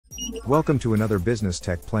Welcome to another Business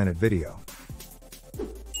Tech Planet video.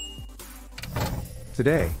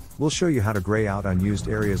 Today, we'll show you how to gray out unused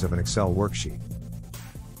areas of an Excel worksheet.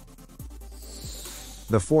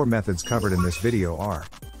 The 4 methods covered in this video are: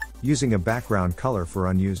 using a background color for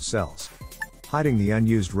unused cells, hiding the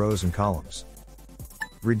unused rows and columns,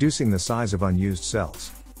 reducing the size of unused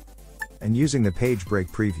cells, and using the page break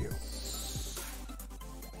preview.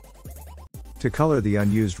 To color the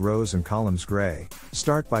unused rows and columns gray,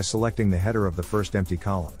 start by selecting the header of the first empty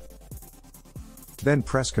column. Then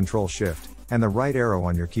press Ctrl-Shift and the right arrow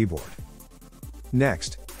on your keyboard.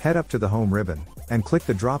 Next, head up to the Home ribbon and click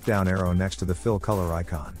the drop-down arrow next to the Fill Color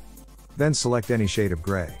icon. Then select any shade of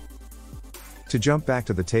gray. To jump back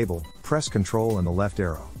to the table, press Ctrl and the left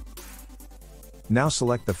arrow. Now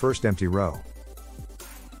select the first empty row.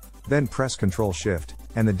 Then press Ctrl-Shift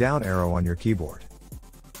and the down arrow on your keyboard.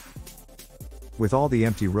 With all the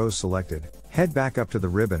empty rows selected, head back up to the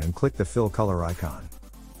ribbon and click the Fill Color icon.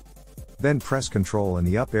 Then press Ctrl and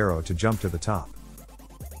the up arrow to jump to the top.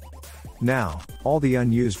 Now, all the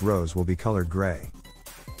unused rows will be colored gray.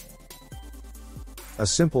 A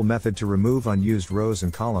simple method to remove unused rows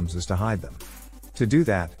and columns is to hide them. To do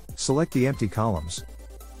that, select the empty columns.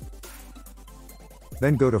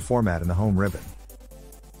 Then go to Format in the Home ribbon.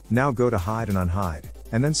 Now go to Hide and Unhide,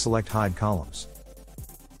 and then select Hide Columns.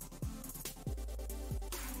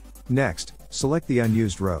 Next, select the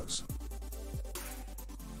unused rows.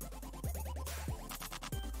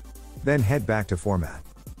 Then head back to Format.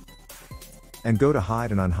 And go to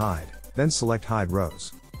Hide and Unhide, then select Hide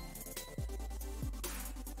Rows.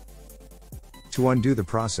 To undo the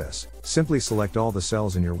process, simply select all the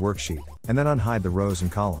cells in your worksheet, and then unhide the rows and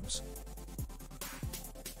columns.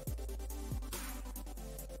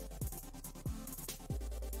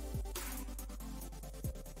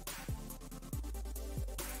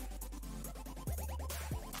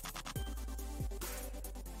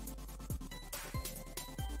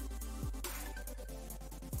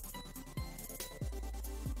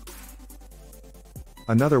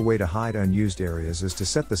 Another way to hide unused areas is to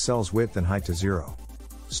set the cell's width and height to 0.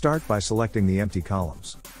 Start by selecting the empty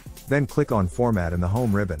columns. Then click on Format in the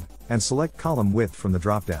Home ribbon, and select Column Width from the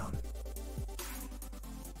drop-down.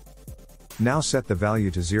 Now set the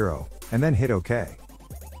value to 0, and then hit OK.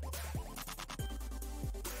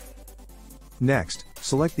 Next,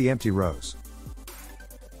 select the empty rows.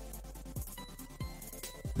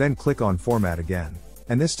 Then click on Format again,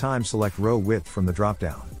 and this time select Row Width from the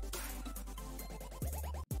drop-down.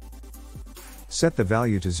 Set the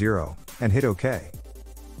value to 0, and hit OK.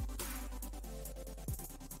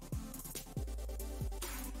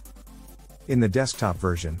 In the desktop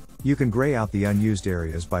version, you can gray out the unused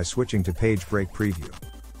areas by switching to Page Break Preview.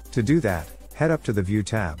 To do that, head up to the View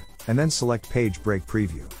tab, and then select Page Break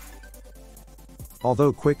Preview.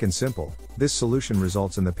 Although quick and simple, this solution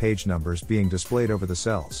results in the page numbers being displayed over the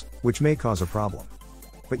cells, which may cause a problem.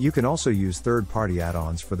 But you can also use third-party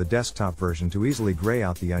add-ons for the desktop version to easily gray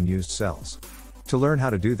out the unused cells. To learn how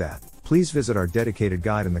to do that, please visit our dedicated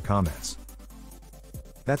guide in the comments.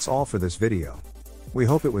 That's all for this video. We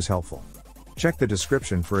hope it was helpful. Check the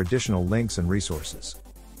description for additional links and resources.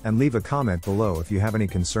 And leave a comment below if you have any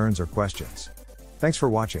concerns or questions. Thanks for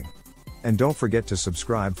watching. And don't forget to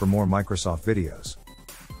subscribe for more Microsoft videos.